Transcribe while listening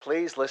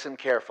Please listen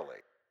carefully.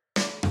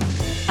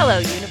 Hello,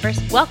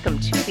 universe. Welcome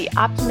to the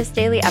Optimist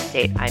Daily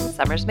Update. I'm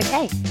Summers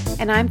McKay.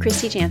 And I'm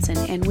Christy Jansen,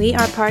 and we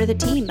are part of the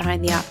team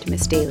behind the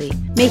Optimist Daily,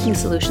 making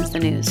solutions the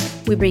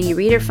news. We bring you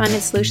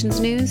reader-funded solutions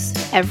news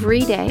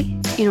every day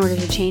in order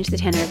to change the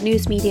tenor of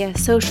news media,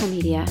 social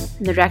media,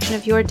 and the direction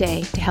of your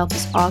day to help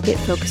us all get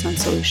focused on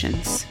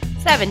solutions.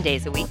 7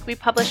 days a week, we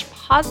publish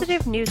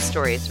positive news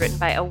stories written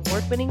by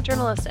award-winning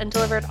journalists and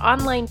delivered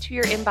online to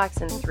your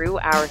inbox and through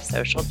our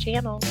social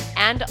channels.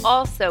 And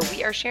also,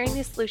 we are sharing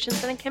these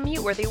solutions in a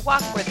commute-worthy,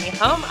 walk-worthy,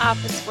 home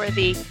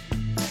office-worthy,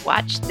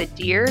 watch the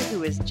deer who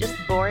was just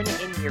born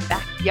in your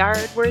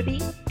backyard-worthy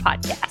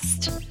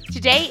podcast.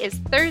 Today is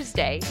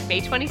Thursday,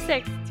 May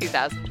 26th,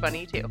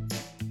 2022.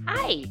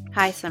 Hi.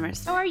 Hi,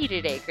 Summers. How are you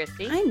today,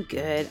 Christy? I'm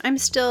good. I'm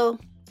still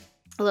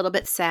a little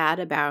bit sad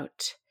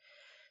about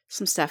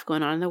some stuff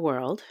going on in the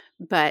world,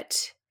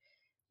 but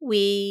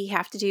we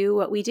have to do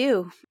what we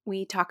do.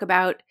 We talk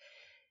about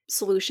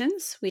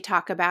solutions, we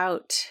talk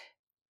about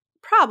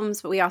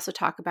problems, but we also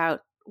talk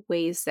about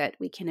ways that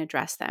we can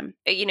address them.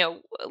 You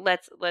know,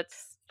 let's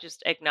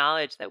just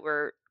acknowledge that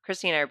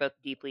Christy and I are both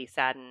deeply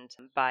saddened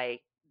by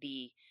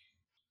the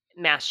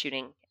mass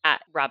shooting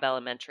at Robb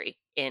Elementary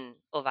in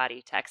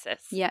Uvalde,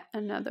 Texas. Yet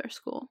another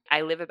school.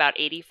 I live about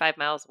 85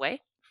 miles away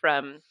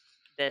from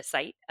the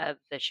site of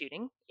the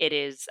shooting. It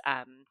is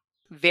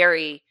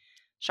very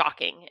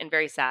shocking and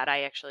very sad.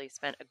 I actually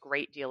spent a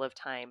great deal of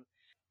time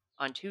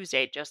on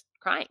Tuesday just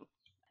crying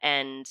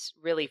and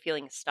really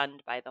feeling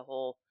stunned by the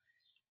whole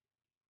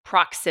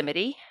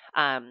proximity.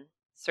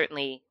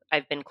 Certainly,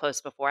 I've been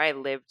close before. I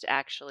lived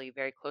actually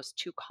very close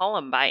to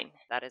Columbine.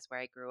 That is where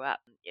I grew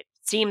up. It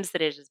seems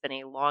that it has been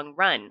a long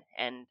run,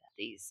 and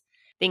these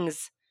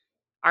things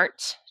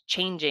aren't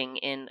changing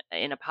in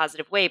a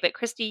positive way. But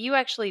Christy, you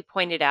actually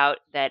pointed out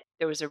that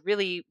there was a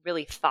really,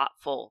 really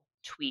thoughtful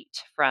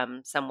tweet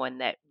from someone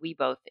that we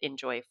both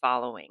enjoy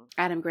following.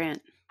 Adam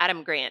Grant.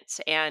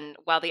 And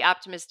while the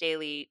Optimist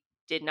Daily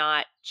did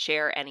not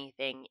share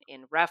anything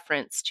in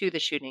reference to the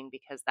shooting,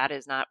 because that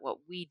is not what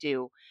we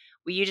do,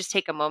 will you just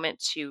take a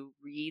moment to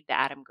read the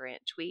Adam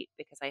Grant tweet?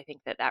 Because I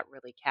think that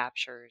really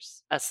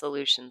captures a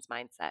solutions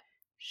mindset.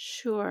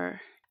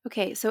 Sure.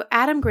 Okay, so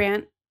Adam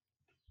Grant,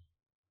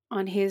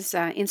 on his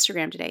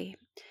Instagram today,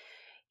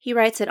 he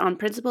writes that on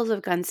principles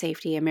of gun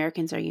safety,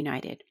 Americans are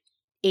united.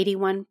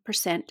 81%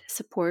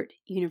 support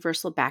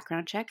universal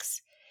background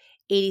checks.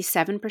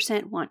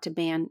 87% want to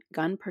ban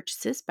gun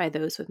purchases by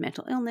those with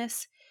mental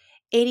illness.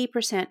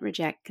 80%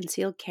 reject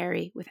concealed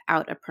carry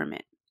without a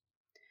permit.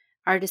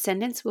 Our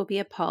descendants will be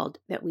appalled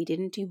that we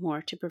didn't do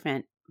more to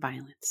prevent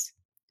violence.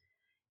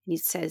 And he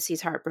says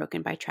he's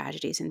heartbroken by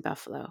tragedies in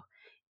Buffalo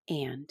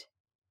and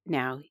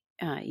now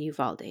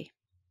Uvalde.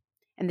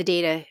 And the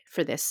data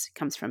for this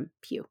comes from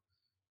Pew.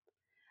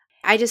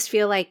 I just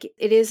feel like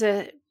it is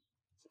a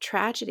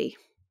tragedy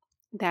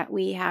that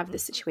we have the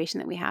situation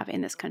that we have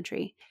in this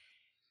country.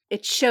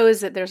 It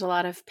shows that there's a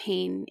lot of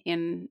pain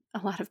in a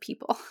lot of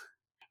people.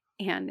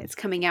 And it's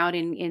coming out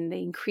in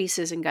the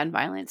increases in gun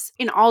violence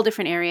in all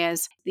different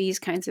areas. These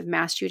kinds of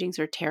mass shootings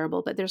are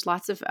terrible, but there's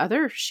lots of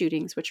other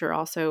shootings which are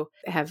also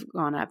have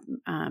gone up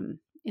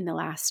in the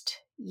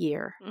last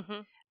year.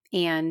 Mm-hmm.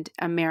 And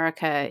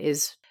America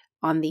is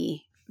on the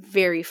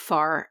very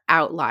far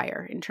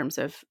outlier in terms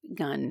of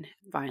gun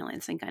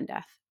violence and gun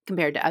death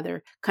compared to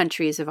other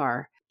countries of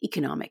our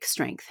economic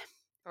strength.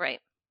 Right.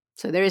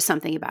 So there is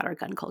something about our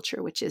gun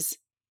culture which is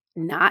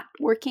not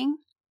working,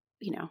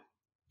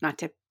 not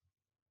to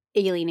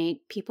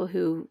alienate people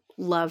who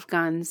love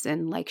guns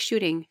and like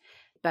shooting,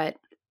 but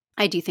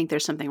I do think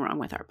there's something wrong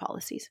with our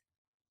policies,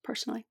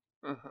 personally.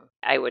 Mm-hmm.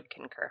 I would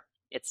concur.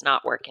 It's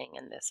not working,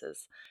 and this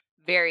is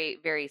very,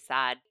 very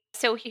sad.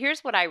 So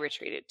here's what I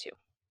retreated to.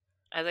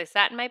 As I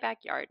sat in my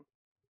backyard,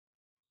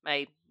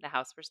 the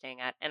house we're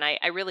staying at, and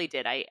I really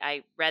did.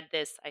 I read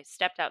this. I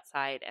stepped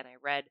outside, and I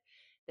read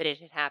that it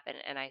had happened,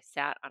 and I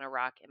sat on a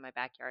rock in my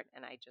backyard,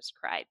 and I just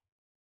cried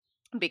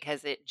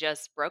because it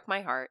just broke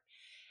my heart.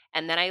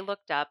 And then I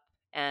looked up,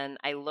 and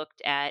I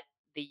looked at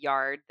the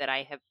yard that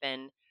I have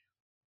been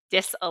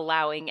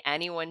disallowing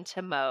anyone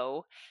to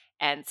mow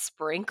and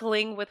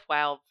sprinkling with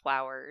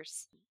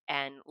wildflowers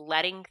and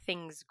letting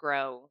things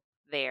grow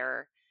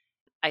there.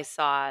 I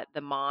saw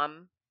the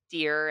mom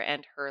deer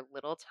and her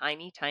little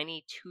tiny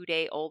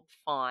 2-day-old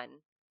fawn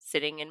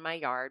sitting in my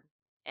yard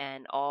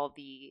and all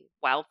the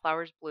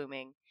wildflowers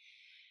blooming.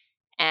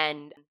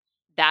 And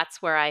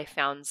that's where I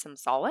found some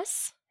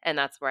solace. And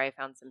that's where I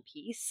found some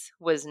peace,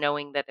 was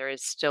knowing that there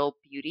is still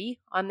beauty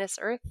on this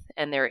earth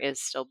and there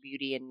is still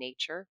beauty in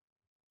nature,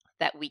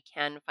 that we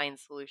can find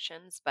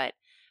solutions. But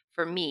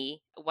for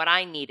me, what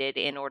I needed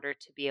in order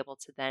to be able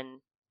to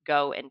then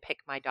go and pick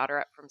my daughter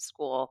up from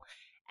school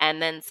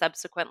and then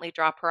subsequently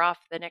drop her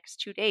off the next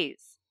 2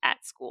 days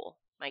at school,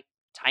 my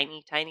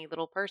tiny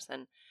little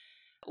person,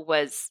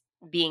 was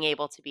being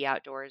able to be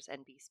outdoors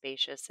and be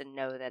spacious and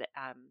know that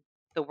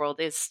the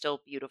world is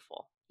still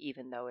beautiful,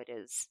 even though it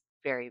is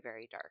very,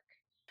 very dark.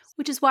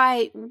 Which is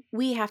why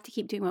we have to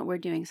keep doing what we're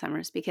doing,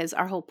 Summers, because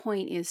our whole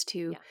point is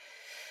to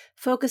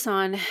focus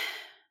on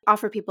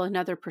offer people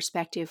another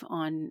perspective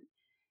on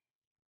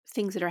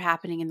things that are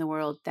happening in the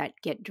world that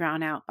get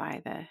drowned out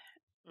by the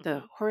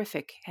Hmm.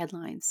 horrific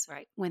headlines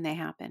Right. when they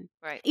happen.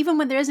 Right. Even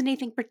when there isn't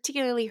anything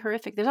particularly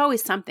horrific, there's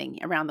always something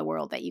around the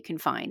world that you can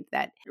find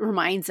that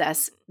reminds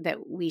us Hmm.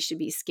 that we should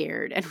be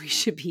scared and we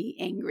should be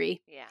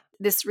angry. Yeah.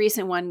 This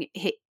recent one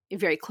hit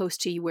very close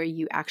to you where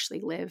you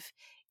actually live.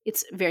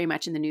 It's very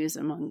much in the news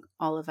among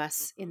all of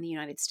us in Hmm. the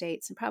United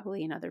States and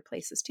probably in other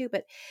places too,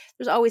 but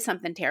there's always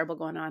something terrible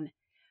going on.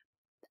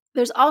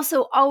 There's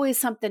also always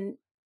something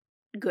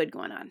good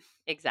going on.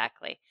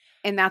 Exactly.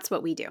 And that's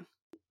what we do.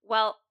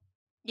 Well,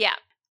 yeah.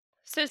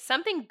 So,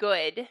 something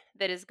good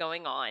that is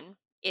going on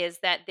is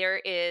that there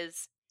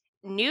is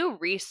new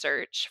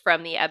research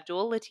from the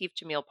Abdul Latif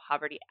Jameel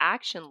Poverty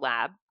Action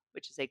Lab,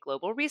 which is a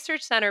global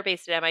research center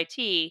based at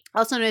MIT.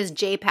 Also known as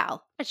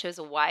JPAL. It shows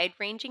a wide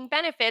ranging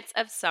benefits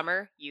of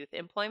summer youth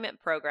employment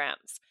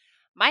programs.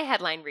 My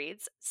headline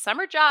reads: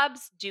 Summer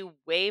jobs do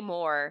way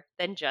more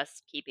than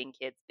just keeping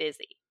kids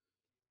busy.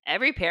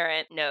 Every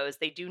parent knows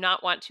they do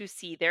not want to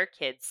see their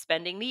kids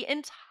spending the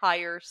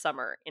entire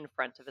summer in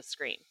front of a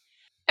screen.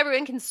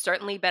 Everyone can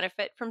certainly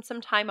benefit from some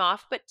time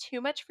off, but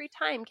too much free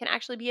time can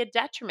actually be a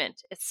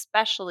detriment,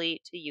 especially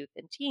to youth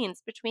and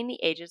teens between the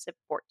ages of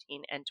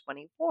 14 and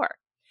 24.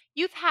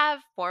 Youth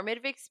have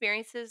formative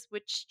experiences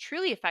which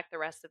truly affect the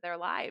rest of their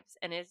lives,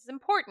 and it is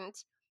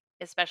important,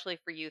 especially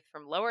for youth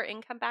from lower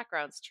income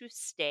backgrounds, to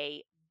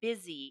stay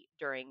busy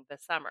during the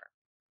summer.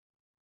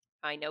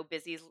 I know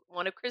busy is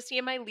one of Christy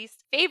and my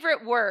least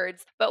favorite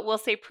words, but we'll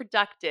say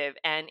productive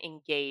and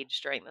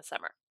engaged during the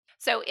summer.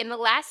 So, in the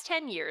last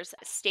 10 years,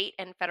 state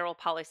and federal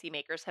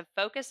policymakers have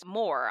focused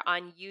more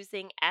on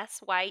using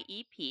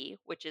SYEP,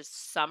 which is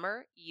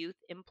Summer Youth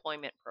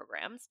Employment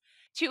Programs,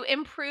 to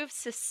improve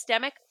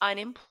systemic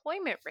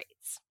unemployment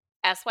rates.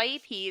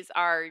 SYEPs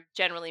are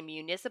generally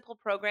municipal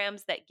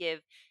programs that give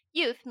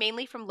youth,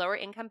 mainly from lower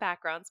income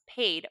backgrounds,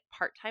 paid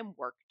part time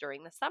work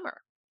during the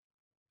summer.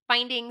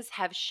 Findings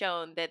have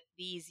shown that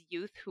these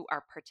youth who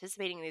are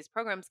participating in these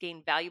programs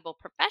gain valuable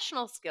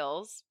professional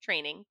skills,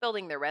 training,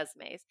 building their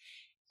resumes,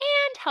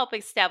 and help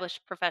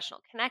establish professional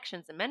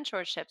connections and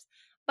mentorships.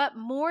 But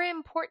more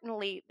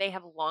importantly, they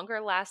have longer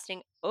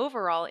lasting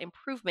overall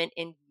improvement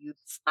in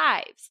youth's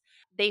lives.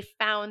 They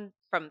found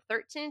from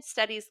 13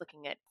 studies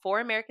looking at four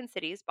American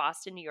cities: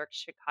 Boston, New York,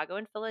 Chicago,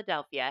 and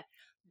Philadelphia,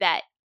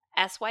 that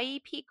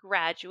SYEP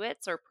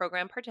graduates or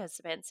program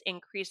participants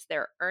increased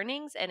their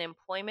earnings and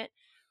employment,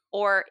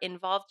 or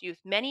involved youth,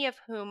 many of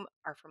whom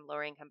are from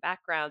lower income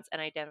backgrounds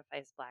and identify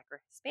as Black or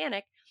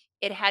Hispanic.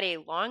 It had a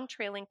long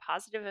trailing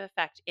positive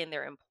effect in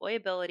their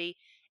employability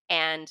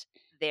and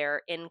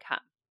their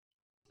income.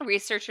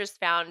 Researchers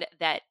found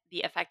that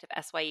the effect of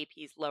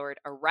SYEPs lowered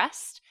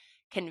arrest,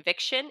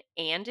 conviction,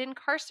 and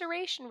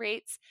incarceration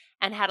rates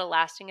and had a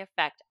lasting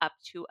effect up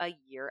to a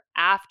year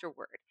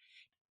afterward.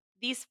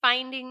 These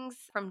findings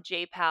from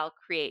JPAL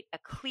create a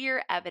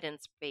clear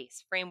evidence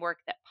based framework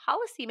that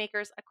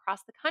policymakers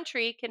across the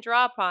country can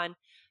draw upon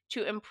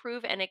to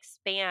improve and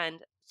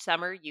expand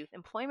summer youth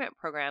employment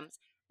programs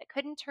that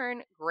could in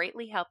turn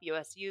greatly help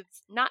U.S.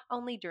 youths not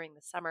only during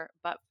the summer,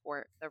 but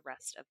for the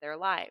rest of their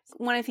lives.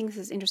 One of the things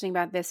that's interesting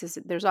about this is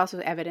that there's also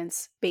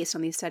evidence based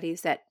on these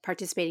studies that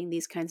participating in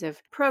these kinds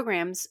of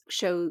programs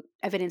show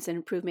evidence and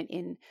improvement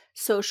in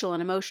social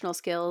and emotional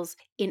skills,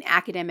 in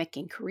academic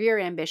and career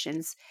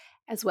ambitions,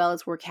 as well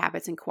as work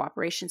habits and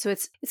cooperation. So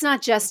it's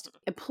not just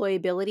Mhm.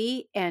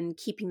 employability and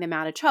keeping them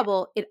out of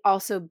trouble, it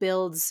also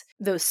builds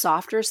those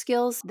softer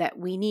skills that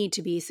we need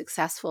to be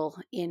successful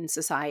in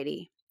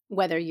society,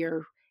 whether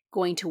you're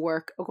going to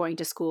work or going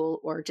to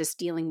school or just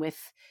dealing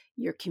with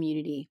your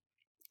community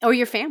or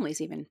your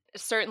families even.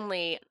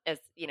 Certainly, as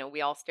you know,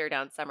 we all stare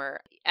down summer.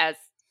 As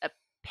a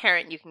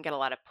parent, you can get a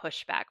lot of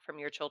pushback from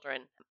your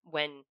children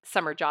when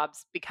summer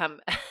jobs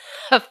become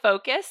a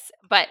focus.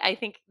 But I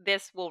think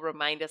this will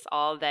remind us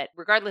all that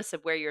regardless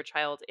of where your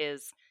child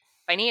is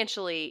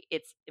financially,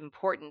 it's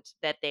important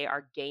that they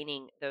are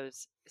gaining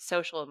those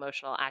social,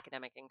 emotional,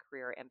 academic, and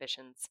career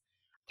ambitions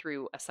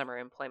through a summer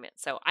employment.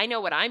 So I know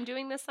what I'm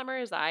doing this summer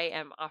is I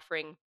am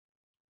offering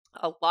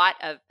a lot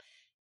of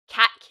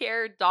cat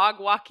care, dog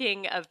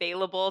walking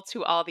available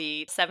to all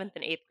the 7th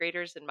and 8th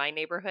graders in my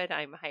neighborhood.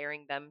 I'm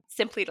hiring them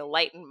simply to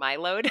lighten my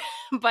load,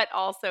 but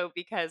also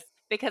because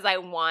I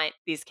want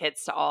these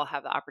kids to all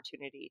have the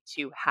opportunity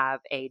to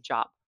have a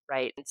job,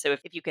 right? And so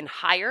if you can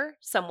hire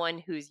someone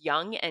who's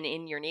young and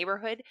in your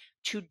neighborhood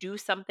to do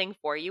something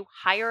for you,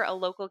 hire a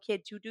local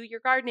kid to do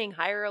your gardening,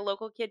 hire a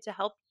local kid to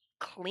help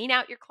clean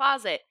out your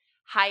closet,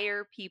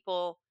 hire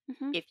people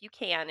Mhm. if you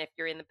can, if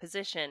you're in the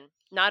position.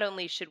 Not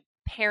only should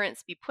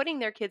parents be putting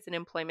their kids in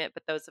employment,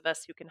 but those of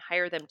us who can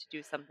hire them to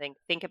do something,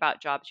 think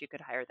about jobs you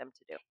could hire them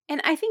to do.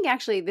 And I think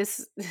actually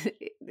this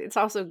it's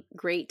also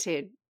great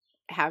to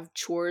have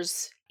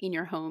chores in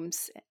your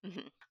homes.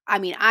 Hmm. I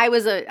mean, I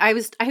was I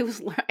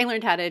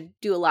learned how to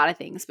do a lot of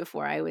things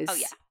before I Oh, yeah.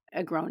 was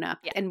a grown up.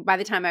 Yeah. And by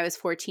the time I was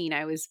 14,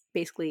 I was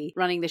basically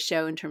running the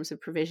show in terms of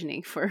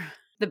provisioning for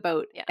the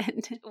boat. Yeah.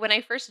 And When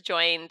I first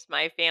joined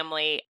my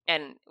family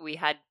and we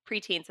had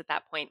preteens at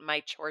that point, my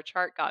chore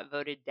chart got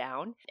voted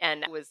down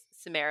and was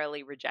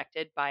summarily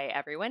rejected by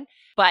everyone.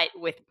 But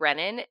with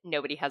Brennan,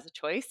 nobody has a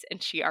choice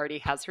and she already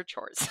has her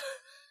chores.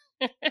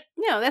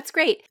 no, that's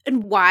great.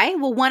 And why?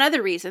 Well, one of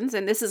the reasons,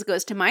 and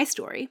goes to my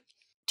story.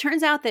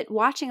 Turns out that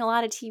watching a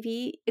lot of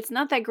TV, it's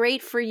not that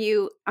great for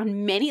you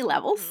on many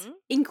levels, Mhm.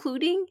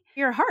 including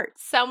your heart.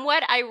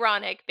 Somewhat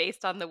ironic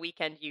based on the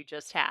weekend you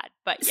just had,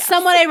 but yes.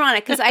 Somewhat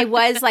ironic because I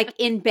was like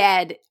in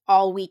bed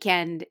all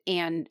weekend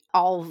and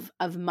all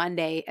of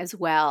Monday as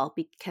well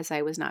because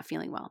I was not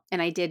feeling well.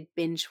 And I did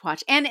binge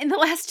watch. And in the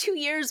last 2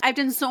 years, I've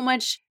done so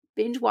much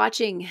binge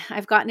watching.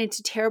 I've gotten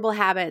into terrible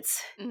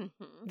habits. Mhm.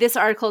 This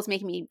article is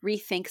making me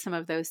rethink some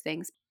of those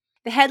things.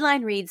 The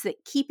headline reads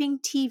that keeping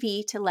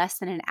TV to less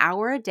than an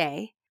hour a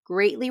day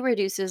greatly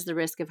reduces the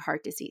risk of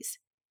heart disease.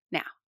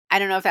 Now, I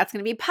don't know if that's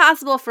going to be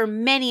possible for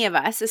many of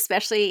us,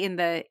 especially in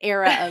the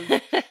era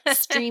of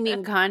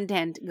streaming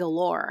content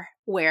galore,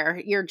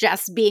 where you're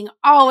just being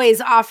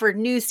always offered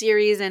new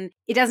series and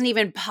it doesn't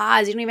even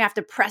pause. You don't even have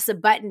to press a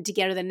button to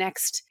get to the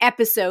next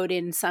episode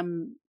in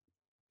some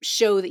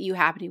show that you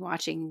happen to be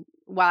watching.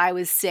 While I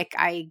was sick,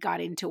 I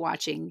got into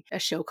watching a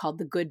show called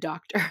The Good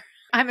Doctor.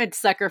 I'm a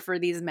sucker for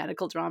these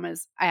medical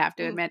dramas, I have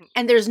to admit. Mhm.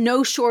 And there's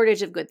no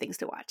shortage of good things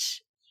to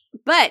watch.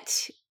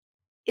 But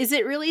is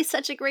it really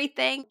such a great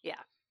thing?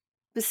 Yeah.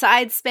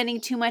 Besides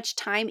spending too much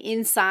time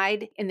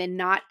inside and then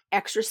not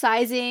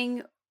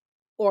exercising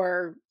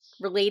or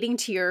relating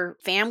to your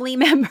family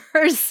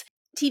members,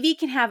 TV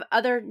can have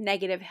other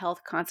negative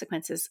health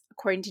consequences,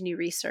 according to new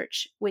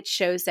research, which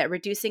shows that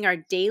reducing our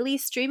daily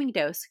streaming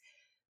dose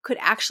could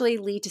actually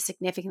lead to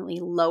significantly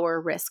lower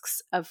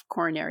risks of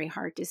coronary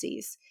heart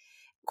disease.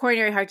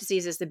 Coronary heart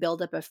disease is the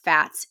buildup of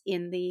fats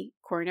in the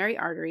coronary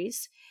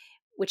arteries,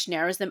 which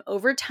narrows them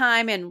over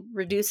time and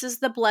reduces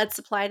the blood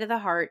supply to the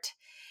heart.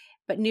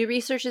 But new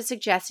research is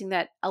suggesting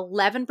that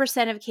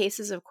 11% of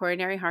cases of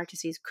coronary heart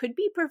disease could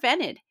be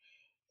prevented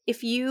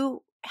if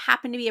you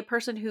happen to be a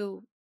person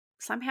who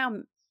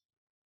somehow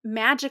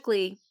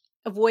magically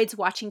avoids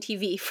watching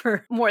TV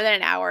for more than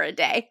an hour a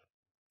day.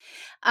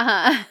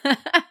 Uh,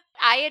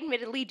 I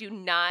admittedly do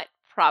not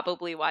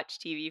probably watch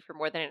TV for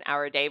more than an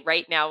hour a day.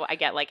 Right now, I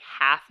get like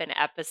half an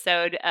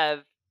episode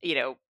of,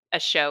 a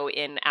show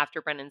in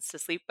after Brennan's to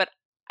sleep, but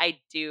I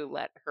do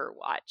let her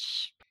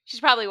watch. She's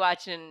probably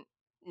watching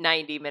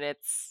 90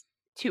 minutes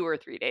 2 or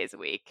 3 days a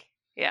week.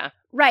 Yeah.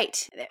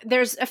 right.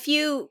 There's a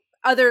few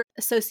other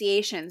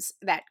associations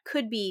that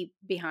could be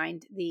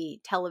behind the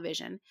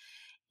television,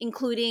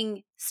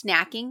 including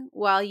snacking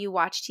while you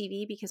watch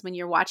TV, because when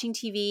you're watching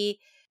TV,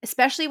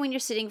 especially when you're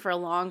sitting for a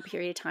long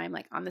period of time,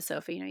 like on the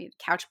sofa,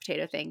 couch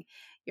potato thing,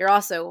 you're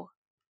also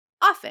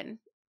often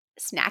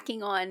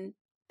snacking on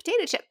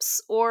potato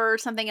chips or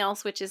something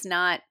else, which is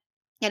not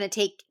going to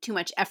take too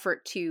much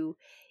effort to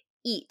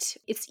eat.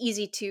 It's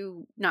easy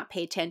to not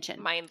pay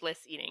attention. Mindless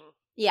eating.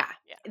 Yeah.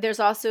 Yeah. There's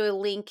also a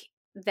link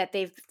that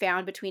they've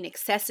found between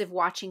excessive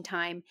watching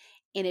time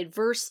and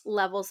adverse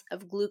levels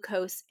of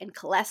glucose and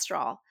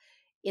cholesterol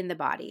in the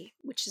body,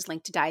 which is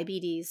linked to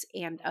diabetes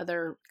and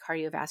other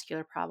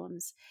cardiovascular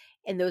problems.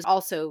 And those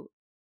also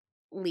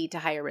lead to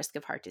higher risk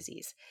of heart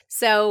disease.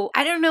 So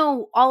I don't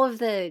know all of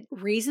the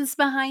reasons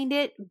behind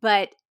it,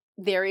 but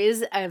there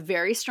is a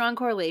very strong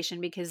correlation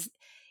because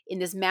in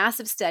this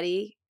massive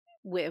study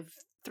with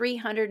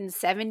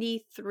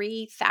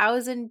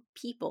 373,000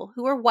 people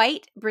who are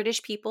white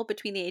British people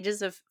between the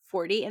ages of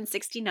 40 and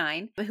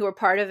 69 who are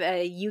part of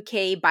a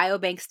UK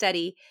biobank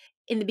study.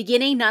 In the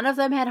beginning, none of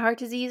them had heart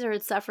disease or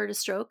had suffered a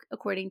stroke,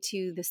 according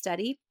to the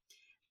study.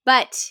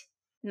 But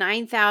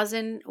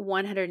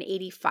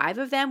 9,185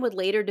 of them would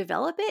later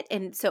develop it.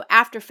 And so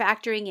after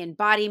factoring in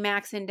body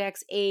mass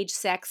index, age,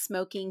 sex,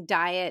 smoking,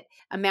 diet,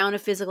 amount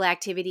of physical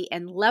activity,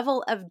 and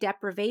level of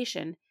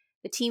deprivation,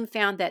 the team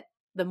found that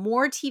the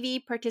more TV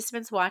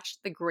participants watched,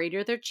 the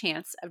greater their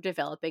chance of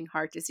developing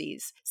heart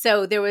disease.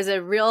 So there was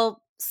a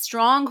real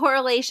strong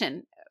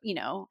correlation,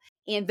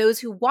 and those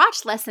who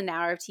watched less than an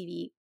hour of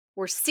TV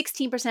were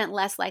 16%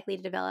 less likely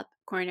to develop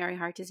coronary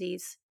heart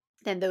disease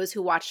than those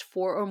who watched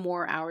 4 or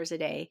more hours a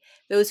day.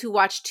 Those who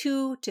watched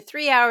 2 to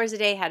 3 hours a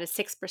day had a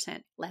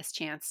 6% less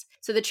chance.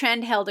 So the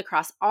trend held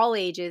across all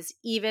ages,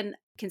 even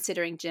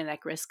considering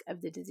genetic risk of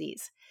the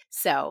disease.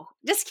 So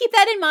just keep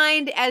that in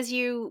mind as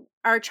you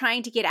are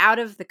trying to get out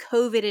of the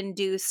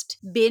COVID-induced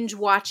binge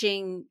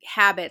watching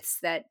habits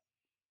that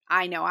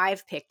I know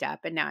I've picked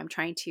up and now I'm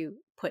trying to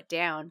put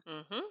down.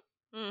 Mm-hmm.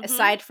 Mm-hmm.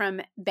 Aside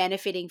from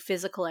benefiting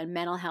physical and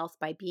mental health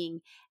by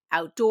being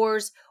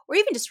outdoors or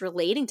even just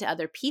relating to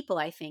other people,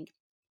 I think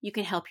you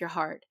can help your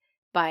heart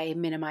by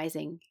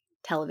minimizing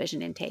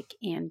television intake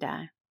and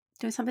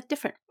doing something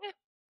different. Yeah.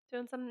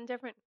 Doing something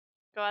different.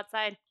 Go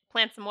outside,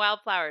 plant some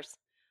wildflowers,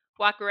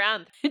 walk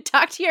around.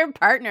 Talk to your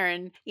partner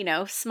and,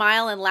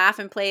 smile and laugh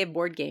and play a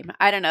board game.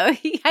 I don't know.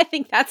 I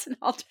think that's an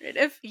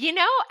alternative.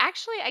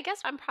 Actually, I guess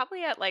I'm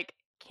probably at like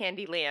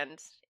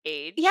Candyland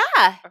age.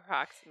 Yeah.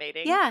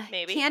 Approximating. Yeah.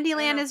 Maybe.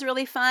 Candyland is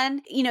really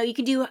fun. You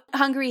can do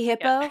Hungry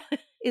Hippo Yeah.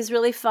 is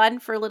really fun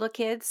for little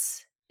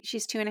kids.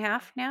 She's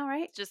 2.5 now,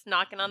 right? Just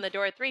knocking on the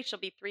door at 3. She'll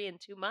be 3 in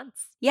 2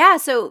 months. Yeah,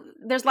 so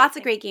there's lots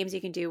of Amazing. great games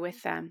you can do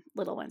with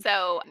little ones.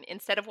 So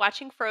instead of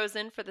watching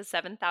Frozen for the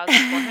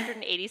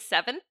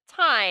 7,487th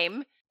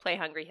time, play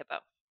Hungry Hippo.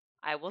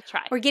 I will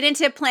try. Or get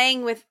into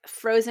playing with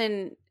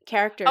Frozen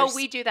characters. Oh,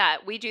 we do that.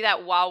 We do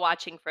that while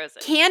watching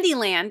Frozen.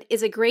 Candyland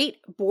is a great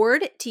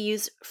board to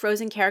use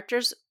Frozen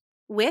characters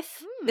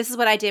with. This is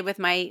what I did with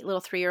my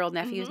little 3-year-old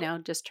nephew, who's now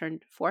just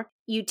turned 4.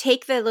 You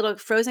take the little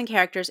Frozen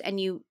characters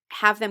and you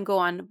have them go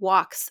on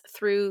walks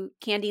through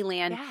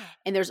Candyland. Yeah.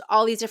 And there's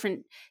all these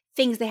different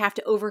things they have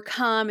to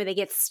overcome, and they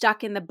get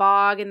stuck in the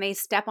bog and they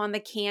step on the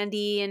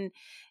candy. And,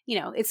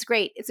 it's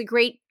great. It's a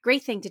great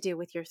thing to do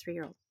with your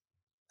 3-year-old.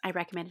 I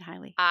recommend it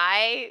highly.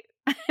 I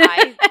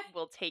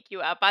will take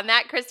you up on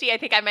that, Christy. I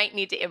think I might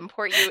need to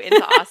import you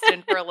into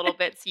Austin for a little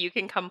bit so you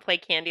can come play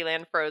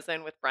Candyland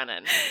Frozen with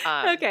Brennan.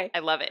 Okay. I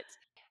love it.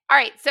 All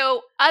right.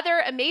 So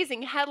other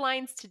amazing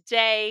headlines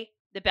today,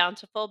 the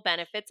bountiful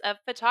benefits of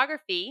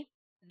photography.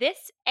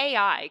 This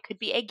AI could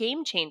be a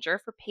game changer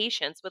for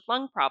patients with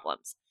lung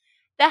problems.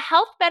 The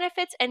health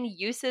benefits and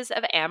uses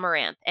of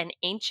amaranth, an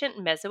ancient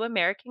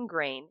Mesoamerican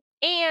grain,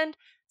 and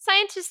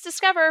scientists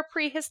discover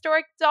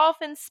prehistoric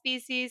dolphin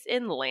species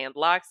in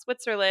landlocked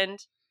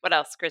Switzerland. What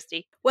else,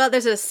 Christy? Well,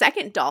 there's a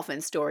second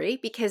dolphin story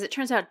because it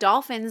turns out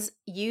dolphins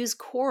use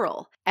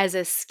coral as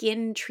a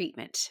skin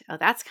treatment. Oh,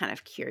 that's kind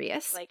of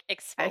curious. Like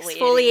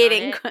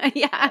exfoliating.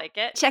 Yeah. I like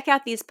it. Check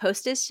out these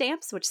postage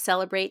stamps, which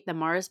celebrate the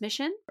Mars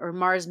mission or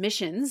Mars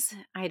missions.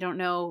 I don't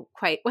know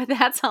quite what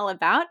that's all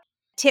about.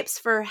 Tips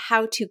for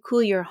how to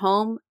cool your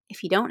home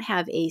if you don't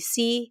have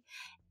AC,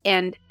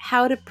 and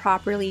how to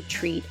properly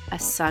treat a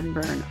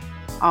sunburn.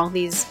 All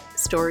these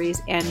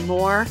stories and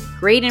more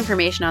great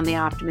information on the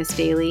Optimist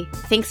Daily.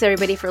 Thanks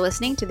everybody for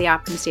listening to the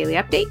Optimist Daily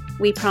Update.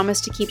 We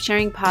promise to keep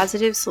sharing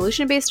positive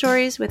solution-based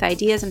stories with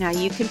ideas on how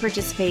you can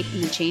participate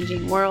in a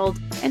changing world.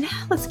 And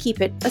let's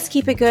keep it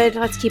good.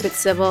 Let's keep it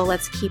civil.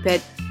 Let's keep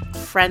it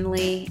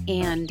friendly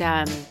and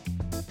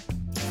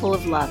full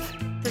of love.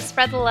 To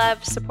spread the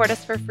love, support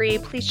us for free,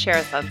 please share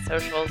us on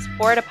socials.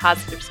 Forward a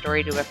positive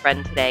story to a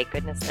friend today.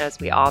 Goodness knows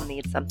we all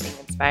need something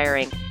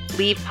inspiring.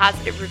 Leave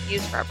positive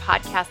reviews for our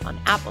podcast on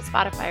Apple,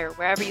 Spotify, or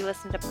wherever you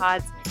listen to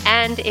pods.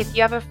 And if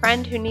you have a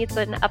friend who needs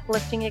an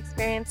uplifting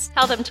experience,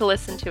 tell them to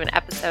listen to an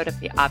episode of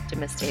the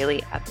Optimist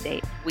Daily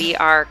Update. We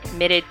are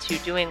committed to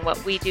doing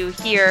what we do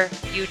here.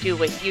 You do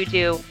what you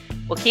do.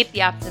 We'll keep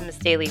the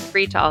Optimist Daily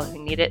free to all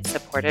who need it,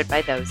 supported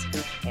by those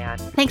who can.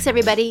 Thanks,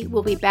 everybody.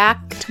 We'll be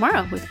back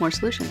tomorrow with more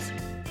solutions.